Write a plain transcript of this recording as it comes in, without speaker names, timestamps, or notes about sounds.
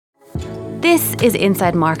This is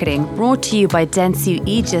Inside Marketing, brought to you by Dentsu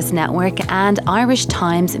Aegis Network and Irish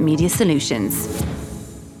Times Media Solutions.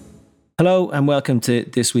 Hello and welcome to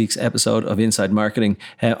this week's episode of Inside Marketing.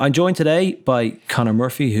 I'm joined today by Conor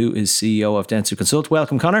Murphy, who is CEO of Dentsu Consult.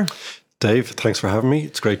 Welcome, Conor. Dave, thanks for having me.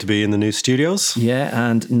 It's great to be in the new studios. Yeah,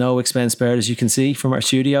 and no expense spared, as you can see from our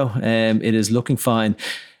studio. It is looking fine.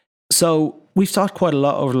 So we've talked quite a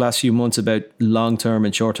lot over the last few months about long-term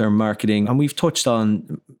and short-term marketing, and we've touched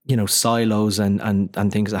on, silos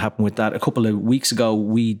and things that happen with that. A couple of weeks ago,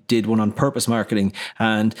 we did one on purpose marketing,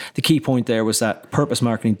 and the key point there was that purpose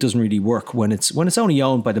marketing doesn't really work when it's only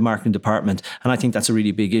owned by the marketing department, and I think that's a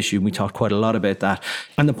really big issue. We talked quite a lot about that,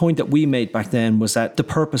 and the point that we made back then was that the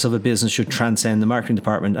purpose of a business should transcend the marketing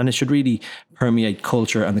department, and it should really permeate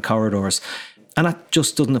culture and the corridors. And that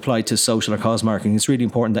just doesn't apply to social or cause marketing. It's really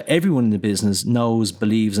important that everyone in the business knows,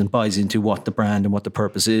 believes, and buys into what the brand and what the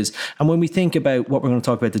purpose is. And when we think about what we're going to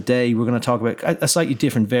talk about today, we're going to talk about a slightly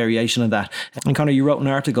different variation of that. And Conor, you wrote an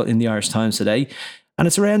article in the Irish Times today, and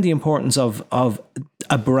it's around the importance of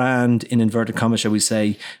a brand, in inverted commas, shall we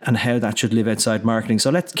say, and how that should live outside marketing. So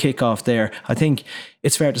let's kick off there. I think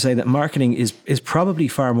it's fair to say that marketing is probably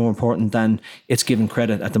far more important than it's given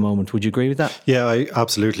credit at the moment. Would you agree with that? Yeah, I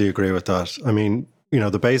absolutely agree with that. I mean,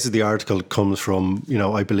 the base of the article comes from,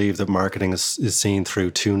 I believe that marketing is seen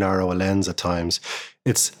through too narrow a lens at times.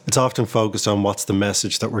 It's often focused on what's the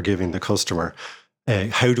message that we're giving the customer.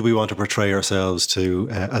 How do we want to portray ourselves to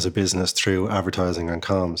as a business through advertising and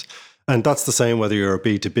comms? And that's the same whether you're a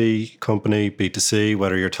B2B company, B2C,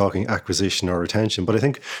 whether you're talking acquisition or retention. But I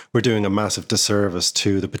think we're doing a massive disservice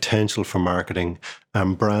to the potential for marketing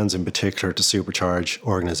and brands in particular to supercharge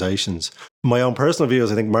organizations. My own personal view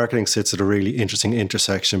is I think marketing sits at a really interesting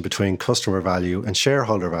intersection between customer value and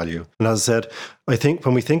shareholder value. And as I said, I think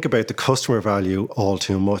when we think about the customer value all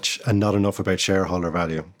too much and not enough about shareholder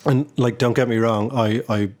value. And don't get me wrong,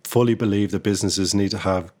 I fully believe that businesses need to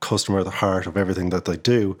have customer at the heart of everything that they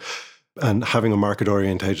do. And having a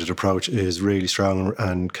market-orientated approach is really strong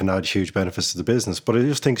and can add huge benefits to the business. But I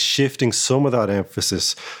just think shifting some of that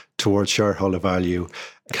emphasis towards shareholder value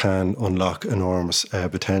can unlock enormous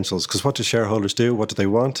potentials. Because what do shareholders do? What do they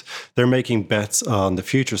want? They're making bets on the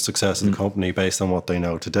future success of the company based on what they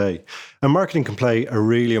know today. And marketing can play a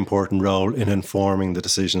really important role in informing the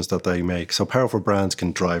decisions that they make. So powerful brands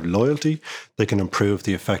can drive loyalty. They can improve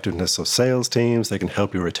the effectiveness of sales teams. They can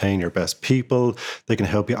help you retain your best people. They can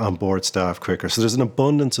help you onboard staff quicker. So there's an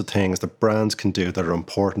abundance of things that brands can do that are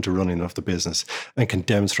important to running of the business and can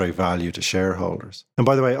demonstrate value to shareholders. And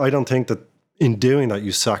by the way, I don't think that in doing that,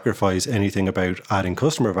 you sacrifice anything about adding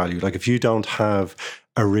customer value. Like if you don't have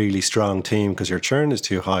a really strong team because your churn is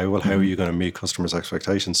too high, well, how are you going to meet customers'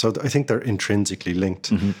 expectations? So I think they're intrinsically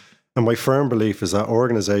linked. And my firm belief is that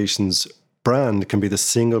organizations' brand can be the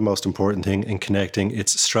single most important thing in connecting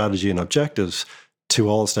its strategy and objectives to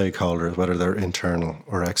all stakeholders, whether they're internal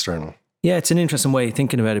or external. Yeah, it's an interesting way of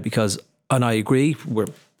thinking about it because, and I agree, we're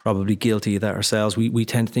probably guilty of that ourselves. We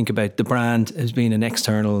tend to think about the brand as being an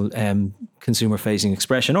external consumer-facing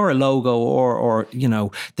expression or a logo or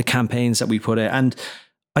the campaigns that we put out. And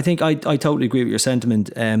I think I totally agree with your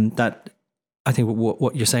sentiment that I think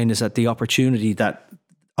what you're saying is that the opportunity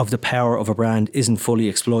of the power of a brand isn't fully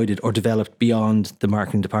exploited or developed beyond the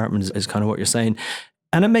marketing department is kind of what you're saying.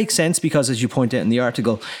 And it makes sense because, as you point out in the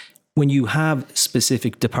article, when you have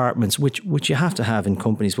specific departments, which you have to have in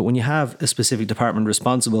companies, but when you have a specific department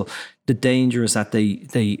responsible, the danger is that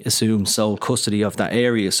they assume sole custody of that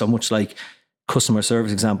area. So much like customer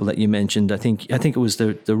service example that you mentioned, I think it was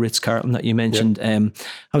the Ritz-Carlton that you mentioned. Yeah. It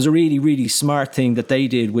was a really, really smart thing that they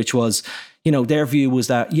did, which was, their view was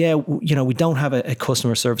that, we don't have a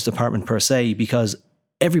customer service department per se because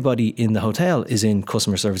everybody in the hotel is in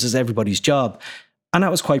customer service. It's everybody's job. And that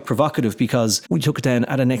was quite provocative because we took it down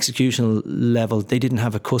at an executional level. They didn't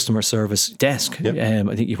have a customer service desk, I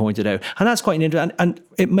think you pointed out. And that's quite an interesting, and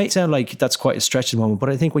it may sound like that's quite a stretch at the moment, but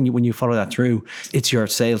I think when you follow that through, it's your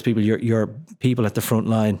salespeople, your people at the front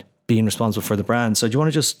line being responsible for the brand. So do you want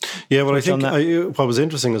to just... Yeah, well, I think what was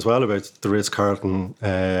interesting as well about the Ritz-Carlton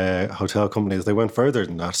hotel company is they went further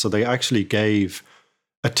than that. So they actually gave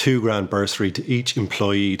a $2,000 bursary to each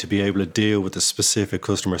employee to be able to deal with a specific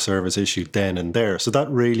customer service issue then and there. So that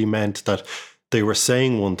really meant that they were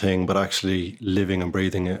saying one thing, but actually living and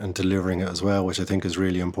breathing it and delivering it as well, which I think is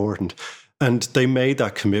really important. And they made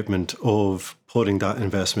that commitment of putting that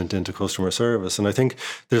investment into customer service. And I think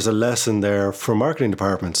there's a lesson there for marketing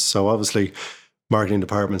departments. So obviously, marketing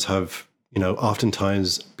departments have,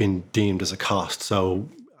 oftentimes been deemed as a cost. So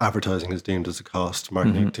advertising is deemed as a cost,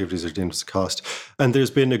 marketing activities are deemed as a cost. And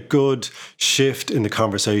there's been a good shift in the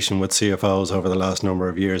conversation with CFOs over the last number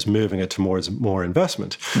of years, moving it towards more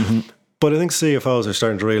investment. But I think CFOs are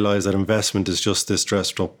starting to realise that investment is just this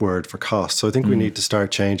dressed up word for cost. So I think we need to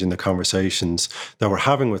start changing the conversations that we're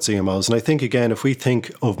having with CMOs. And I think, again, if we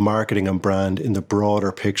think of marketing and brand in the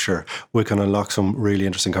broader picture, we can unlock some really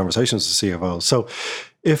interesting conversations with CFOs. So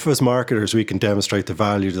if as marketers we can demonstrate the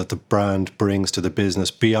value that the brand brings to the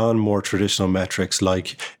business beyond more traditional metrics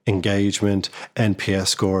like engagement, NPS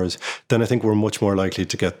scores, then I think we're much more likely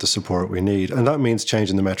to get the support we need. And that means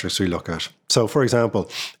changing the metrics we look at. So, for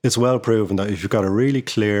example, it's well proven that if you've got a really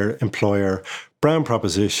clear employer brand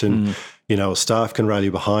proposition, staff can rally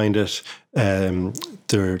behind it,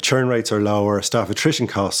 their churn rates are lower, staff attrition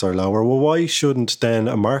costs are lower. Well, why shouldn't then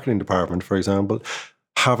a marketing department, for example,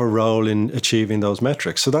 have a role in achieving those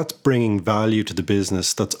metrics? So that's bringing value to the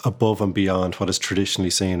business that's above and beyond what is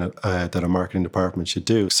traditionally seen that a marketing department should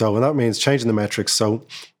do. So and that means changing the metrics so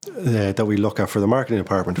that we look at for the marketing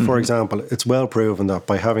department. For example, it's well proven that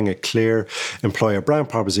by having a clear employer brand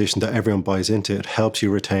proposition that everyone buys into, it helps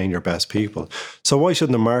you retain your best people. So why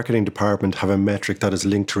shouldn't the marketing department have a metric that is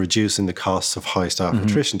linked to reducing the costs of high staff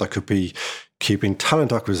attrition? That could be keeping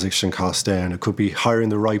talent acquisition costs down. It could be hiring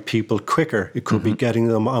the right people quicker. It could be getting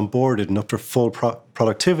them onboarded and up to full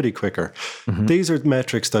productivity quicker. These are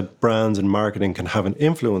metrics that brands and marketing can have an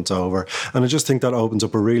influence over. And I just think that opens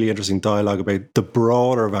up a really interesting dialogue about the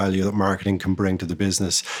broader value that marketing can bring to the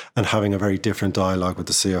business and having a very different dialogue with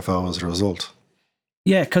the CFO as a result.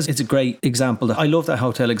 Yeah, because it's a great example. I love that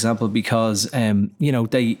hotel example because,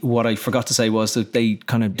 what I forgot to say was that they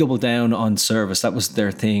kind of doubled down on service. That was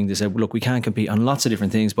their thing. They said, look, we can't compete on lots of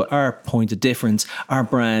different things, but our point of difference, our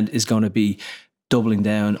brand is going to be doubling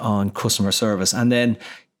down on customer service. And then,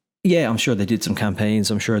 yeah, I'm sure they did some campaigns.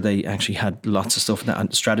 I'm sure they actually had lots of stuff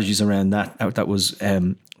and strategies around that was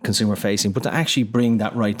consumer facing. But to actually bring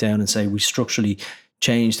that right down and say we structurally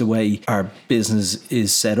change the way our business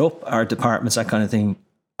is set up, our departments, that kind of thing,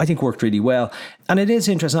 I think worked really well. And it is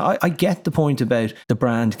interesting. I get the point about the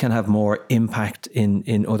brand can have more impact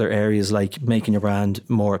in other areas, like making your brand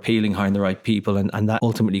more appealing, hiring the right people, and that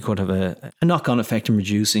ultimately could have a knock-on effect in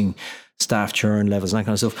reducing staff churn levels and that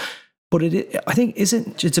kind of stuff. But I think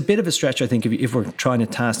it's a bit of a stretch, I think, if we're trying to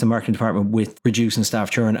task the marketing department with reducing staff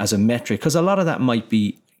churn as a metric, because a lot of that might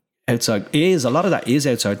be outside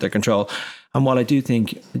their control. And while I do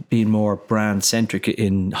think being more brand centric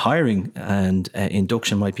in hiring and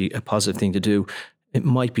induction might be a positive thing to do, it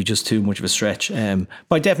might be just too much of a stretch. But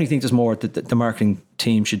I definitely think there's more that the marketing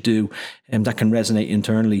team should do that can resonate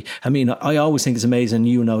internally. I mean, I always think it's amazing.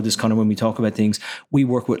 You know this, Conor, when we talk about things, we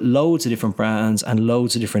work with loads of different brands and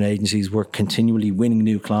loads of different agencies. We're continually winning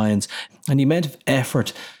new clients. And the amount of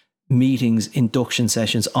effort, meetings, induction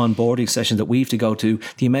sessions, onboarding sessions that we have to go to,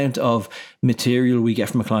 the amount of material we get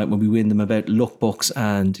from a client when we win them about lookbooks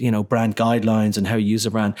and, brand guidelines and how you use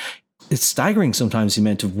a brand. It's staggering sometimes the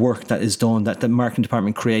amount of work that is done that the marketing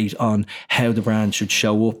department create on how the brand should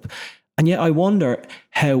show up. And yet I wonder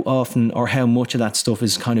how often or how much of that stuff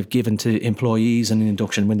is kind of given to employees and an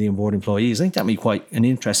induction when they onboard employees. I think that would be quite an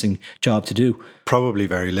interesting job to do. Probably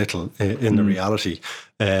very little in the reality.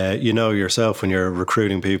 Yourself when you're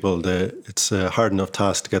recruiting people, it's a hard enough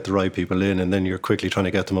task to get the right people in, and then you're quickly trying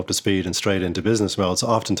to get them up to speed and straight into business mode. So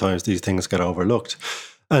oftentimes these things get overlooked.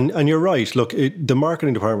 And you're right. Look, the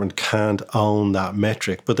marketing department can't own that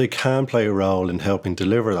metric, but they can play a role in helping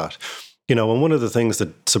deliver that. And one of the things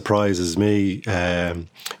that surprises me, to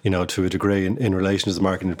a degree in relation to the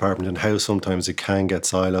marketing department and how sometimes it can get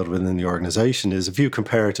siloed within the organisation is if you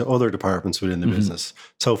compare it to other departments within the business.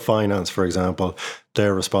 So finance, for example,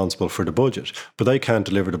 they're responsible for the budget, but they can't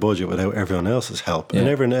deliver the budget without everyone else's help. Yeah. And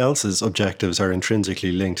everyone else's objectives are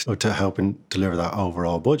intrinsically linked to helping deliver that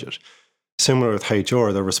overall budget. Similar with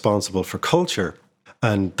HR, they're responsible for culture,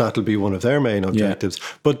 and that'll be one of their main objectives. Yeah.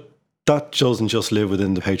 But that doesn't just live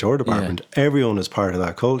within the HR department. Yeah. Everyone is part of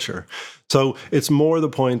that culture. So it's more the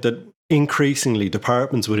point that increasingly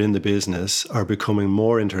departments within the business are becoming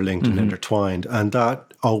more interlinked and intertwined. And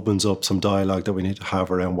that opens up some dialogue that we need to have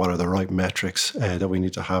around what are the right metrics that we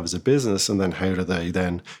need to have as a business, and then how do they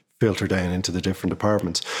then filter down into the different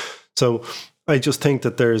departments. So I just think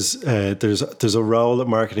that there's a role that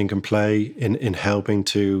marketing can play in helping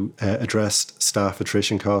to address staff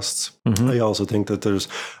attrition costs. I also think that there's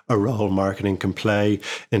a role marketing can play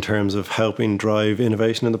in terms of helping drive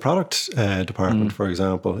innovation in the product department, for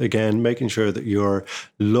example. Again, making sure that you're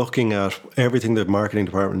looking at everything the marketing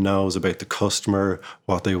department knows about the customer,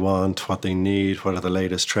 what they want, what they need, what are the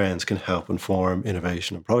latest trends, can help inform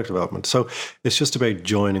innovation and product development. So it's just about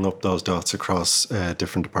joining up those dots across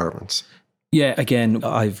different departments. Yeah, again,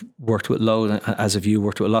 I've worked with loads, as have you,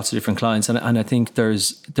 worked with lots of different clients. And I think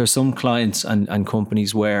there's some clients and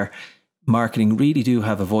companies where marketing really do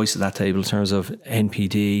have a voice at that table in terms of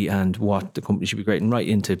NPD and what the company should be creating, right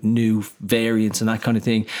into new variants and that kind of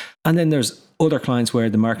thing. And then there's other clients where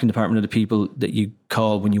the marketing department are the people that you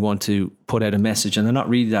call when you want to put out a message, and they're not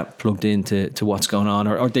really that plugged into what's going on,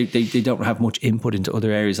 or they don't have much input into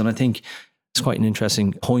other areas. And I think it's quite an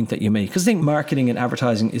interesting point that you make, because I think marketing and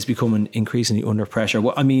advertising is becoming increasingly under pressure.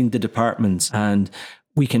 Well, I mean, the departments, and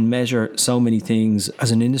we can measure so many things.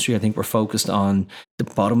 As an industry, I think we're focused on the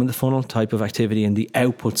bottom of the funnel type of activity and the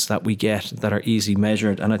outputs that we get that are easily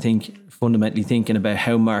measured. And I think fundamentally thinking about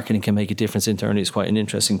how marketing can make a difference internally is quite an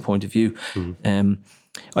interesting point of view.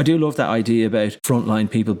 I do love that idea about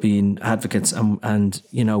frontline people being advocates, and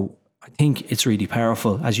you know, I think it's really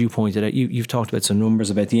powerful. As you pointed out, you've talked about some numbers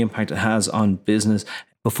about the impact it has on business.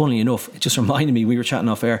 But funnily enough, it just reminded me, we were chatting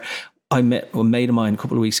off air. I met a mate of mine a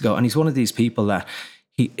couple of weeks ago, and he's one of these people that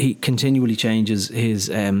he continually changes his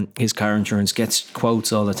car insurance, gets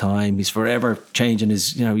quotes all the time. He's forever changing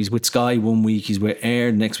his, you know, he's with Sky one week, he's with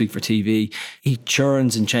Air next week for TV. He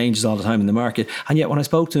churns and changes all the time in the market. And yet when I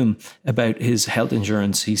spoke to him about his health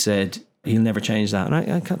insurance, he said he'll never change that. And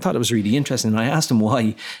I thought it was really interesting. And I asked him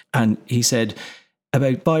why. And he said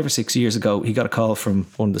about 5 or 6 years ago, he got a call from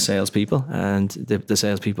one of the salespeople, and the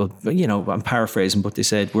salespeople, you know, I'm paraphrasing, but they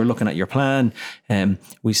said, we're looking at your plan.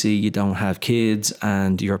 We see you don't have kids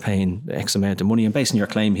and you're paying X amount of money, and based on your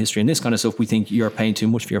claim history and this kind of stuff, we think you're paying too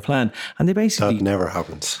much for your plan. And they basically... That never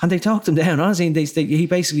happens. And they talked him down, honestly. And he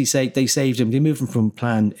basically said they saved him. They moved him from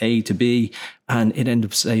plan A to B, and it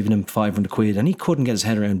ended up saving him 500 quid. And he couldn't get his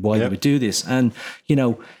head around why they would do this. And, you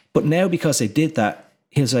know, but now because they did that,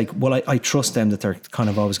 he was like, well, I trust them that they're kind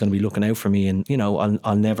of always going to be looking out for me, and, you know,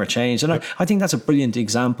 I'll never change. And I think that's a brilliant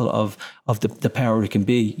example of the power it can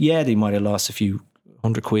be. Yeah, they might have lost a few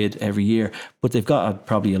hundred quid every year, but they've got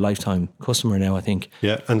probably a lifetime customer now, I think.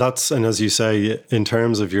 Yeah, and as you say, in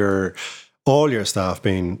terms of all your staff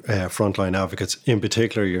being frontline advocates, in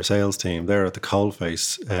particular your sales team, they're at the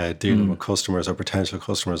coalface dealing with customers or potential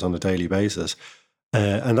customers on a daily basis.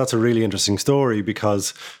 And that's a really interesting story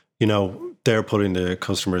because, you know, they're putting the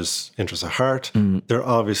customer's interests at heart. They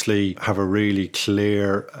obviously have a really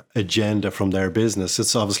clear agenda from their business.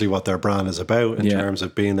 It's obviously what their brand is about in terms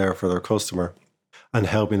of being there for their customer and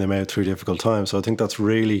helping them out through difficult times. So I think that's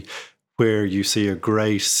really where you see a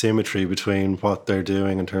great symmetry between what they're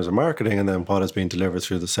doing in terms of marketing and then what is being delivered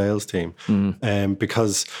through the sales team.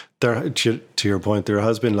 Because to your point, there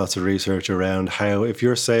has been lots of research around how if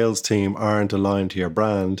your sales team aren't aligned to your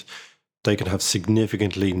brand, they can have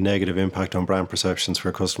significantly negative impact on brand perceptions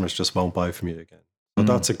where customers just won't buy from you again. So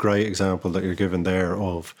that's a great example that you're given there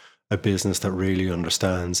of a business that really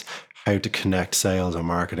understands how to connect sales and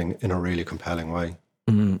marketing in a really compelling way.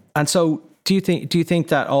 And so do you think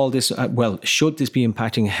that all this, should this be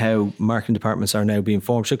impacting how marketing departments are now being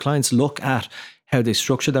formed? Should clients look at how they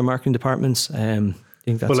structure their marketing departments? I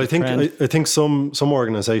think some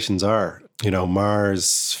organizations are. You know,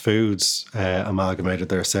 Mars Foods amalgamated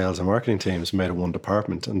their sales and marketing teams, made it one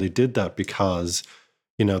department, and they did that because,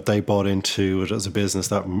 you know, they bought into it as a business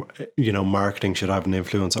that, you know, marketing should have an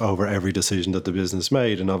influence over every decision that the business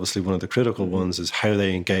made. And obviously one of the critical ones is how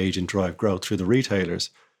they engage and drive growth through the retailers.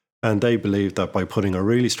 And they believe that by putting a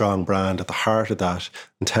really strong brand at the heart of that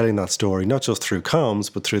and telling that story, not just through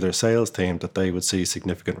comms, but through their sales team, that they would see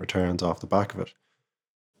significant returns off the back of it.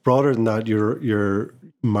 Broader than that, your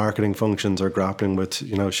marketing functions are grappling with,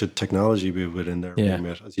 you know, should technology be within their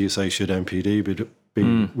remit? As you say, should NPD be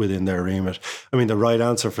within their remit? I mean, the right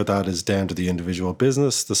answer for that is down to the individual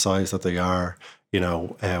business, the size that they are, you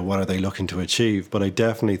know, what are they looking to achieve? But I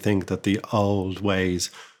definitely think that the old ways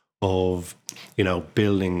of, you know,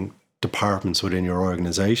 building departments within your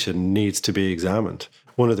organization needs to be examined.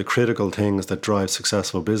 One of the critical things that drives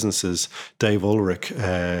successful businesses, Dave Ulrich,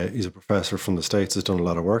 he's a professor from the States, has done a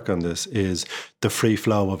lot of work on this, is the free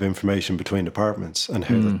flow of information between departments and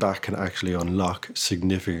how that can actually unlock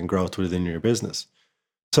significant growth within your business.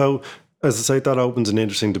 So, as I say, that opens an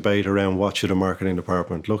interesting debate around what should a marketing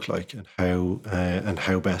department look like and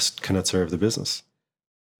how best can it serve the business.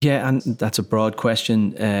 Yeah, and that's a broad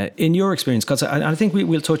question. In your experience, because I think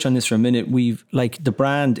we'll touch on this for a minute, we've like the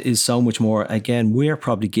brand is so much more, again, we're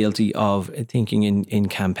probably guilty of thinking in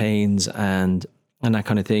campaigns and that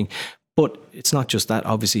kind of thing. But it's not just that,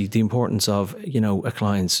 obviously, the importance of, a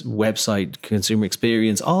client's website, consumer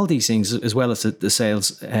experience, all these things, as well as the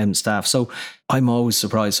sales staff. So I'm always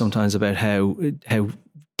surprised sometimes about how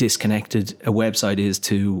disconnected a website is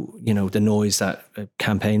to, the noise that a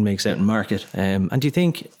campaign makes out in market. And do you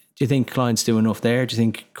think clients do enough there? Do you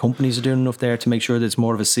think companies are doing enough there to make sure that it's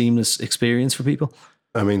more of a seamless experience for people?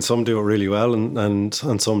 I mean, some do it really well, and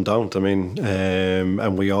some don't. I mean,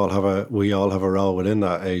 and we all have a role within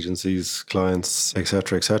that: agencies, clients,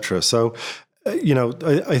 etc., etc. So,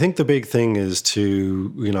 I think the big thing is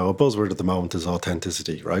to, a buzzword at the moment is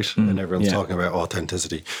authenticity, right? And everyone's talking about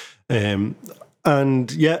authenticity.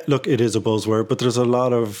 And yeah, look, it is a buzzword, but there's a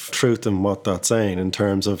lot of truth in what that's saying in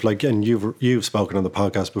terms of, like, and you've spoken on the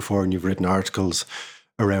podcast before, and you've written articles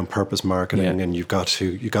around purpose marketing, and you've got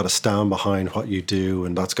to stand behind what you do,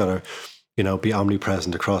 and that's got to, be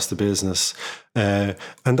omnipresent across the business. And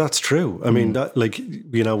that's true. I mean, that, like,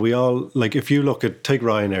 we all, like, if you take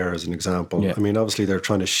Ryanair as an example, I mean, obviously they're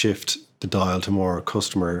trying to shift the dial to more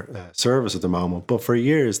customer service at the moment, but for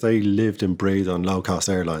years they lived and breathed on low-cost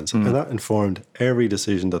airlines, and that informed every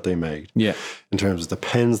decision that they made. Yeah, in terms of the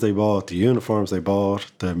pens they bought, the uniforms they bought,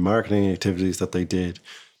 the marketing activities that they did.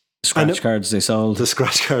 Scratch cards they sold. The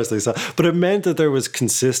scratch cards they sold. But it meant that there was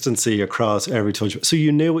consistency across every touch. So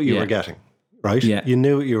you knew what you were getting, right? Yeah. You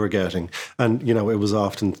knew what you were getting. And, it was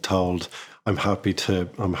often told, I'm happy to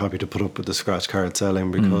put up with the scratch card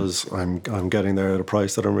selling because I'm getting there at a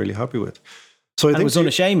price that I'm really happy with. So I think it was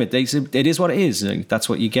unashamed. It is what it is. That's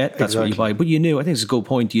what you get. That's what you buy. But you knew, I think it's a good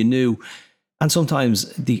point. You knew. And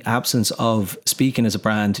sometimes the absence of speaking as a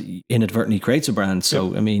brand inadvertently creates a brand.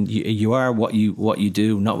 So, I mean, you are what you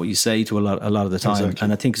do, not what you say to a lot of the time. Exactly.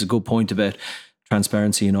 And I think it's a good point about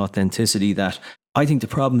transparency and authenticity, that I think the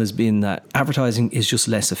problem has been that advertising is just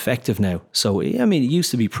less effective now. So, I mean, it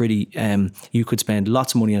used to be pretty, you could spend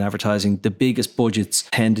lots of money on advertising. The biggest budgets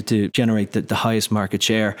tended to generate the highest market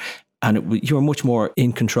share. And you were much more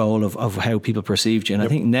in control of how people perceived you. And I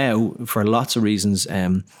think now, for lots of reasons,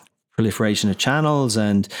 proliferation of channels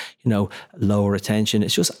and, lower attention,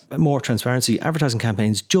 it's just more transparency. Advertising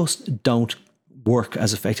campaigns just don't work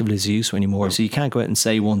as effectively as they used to anymore. So you can't go out and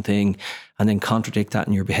say one thing and then contradict that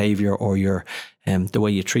in your behavior or your the way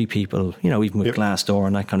you treat people, even with Glassdoor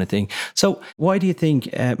and that kind of thing. So why do you think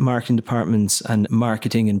marketing departments and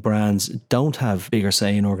marketing and brands don't have bigger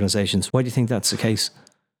say in organizations? Why do you think that's the case?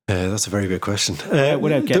 That's a very good question.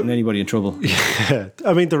 Without getting anybody in trouble. Yeah.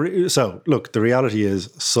 I mean, the reality is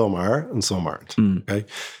some are and some aren't. Okay.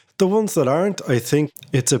 The ones that aren't, I think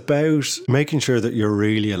it's about making sure that you're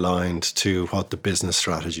really aligned to what the business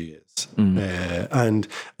strategy is. And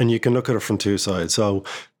you can look at it from two sides. So,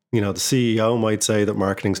 the CEO might say that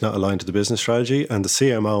marketing's not aligned to the business strategy, and the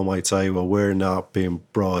CMO might say, well, we're not being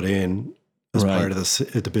brought in as part of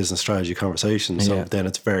the business strategy conversation. So then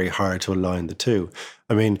it's very hard to align the two.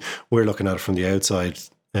 I mean, we're looking at it from the outside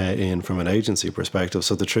in from an agency perspective.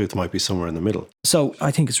 So the truth might be somewhere in the middle. So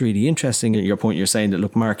I think it's really interesting at your point. You're saying that,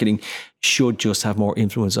 look, marketing should just have more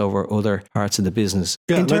influence over other parts of the business.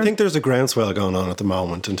 Yeah, and I think there's a groundswell going on at the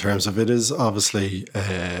moment in terms of it is obviously...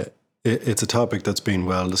 it's a topic that's been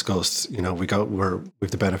well discussed. We've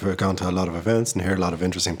the benefit of going to a lot of events and hear a lot of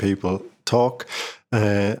interesting people talk.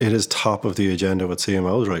 It is top of the agenda with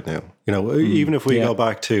CMOs right now. Even if we go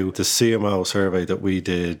back to the CMO survey that we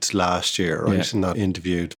did last year, right, and that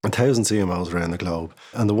interviewed 1,000 CMOs around the globe.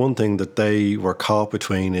 And the one thing that they were caught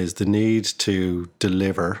between is the need to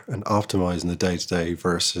deliver and optimize in the day-to-day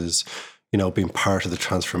versus being part of the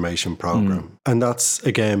transformation program. And that's,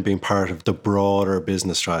 again, being part of the broader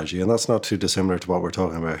business strategy. And that's not too dissimilar to what we're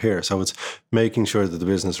talking about here. So it's making sure that the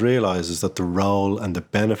business realizes that the role and the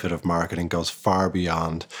benefit of marketing goes far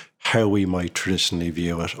beyond how we might traditionally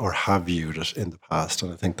view it or have viewed it in the past.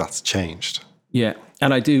 And I think that's changed. Yeah.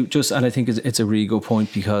 And I think it's a really good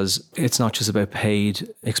point, because it's not just about paid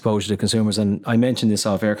exposure to consumers. And I mentioned this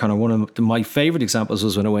off air, Conor. One of my favorite examples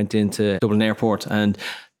was when I went into Dublin Airport, and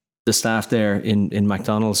the staff there in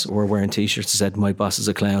McDonald's were wearing T-shirts that said, "My boss is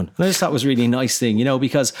a clown." And I just thought it was a really nice thing,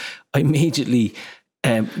 because I immediately,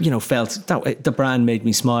 felt that the brand made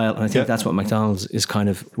me smile. And I think that's what McDonald's is kind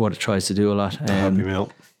of what it tries to do a lot. Happy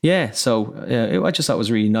Meal. Yeah. So I just thought it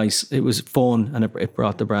was really nice. It was fun, and it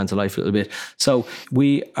brought the brand to life a little bit. So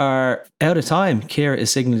we are out of time. Ciara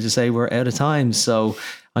is signaling to say we're out of time. So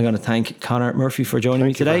I'm going to thank Conor Murphy for joining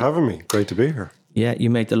me today. Thank you for having me. Great to be here. Yeah, you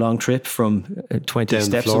made the long trip from 20 Down the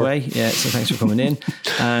steps floor. away. Yeah, so thanks for coming in.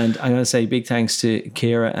 And I'm going to say big thanks to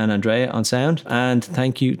Ciara and Andrea on sound. And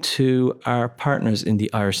thank you to our partners in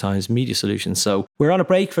the Irish Times Media Solutions. So we're on a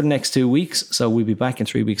break for the next 2 weeks. So we'll be back in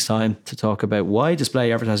 3 weeks' time to talk about why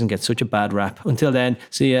display advertising gets such a bad rap. Until then,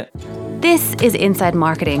 see ya. This is Inside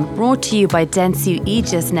Marketing, brought to you by Dentsu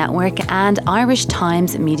Aegis Network and Irish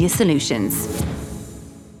Times Media Solutions.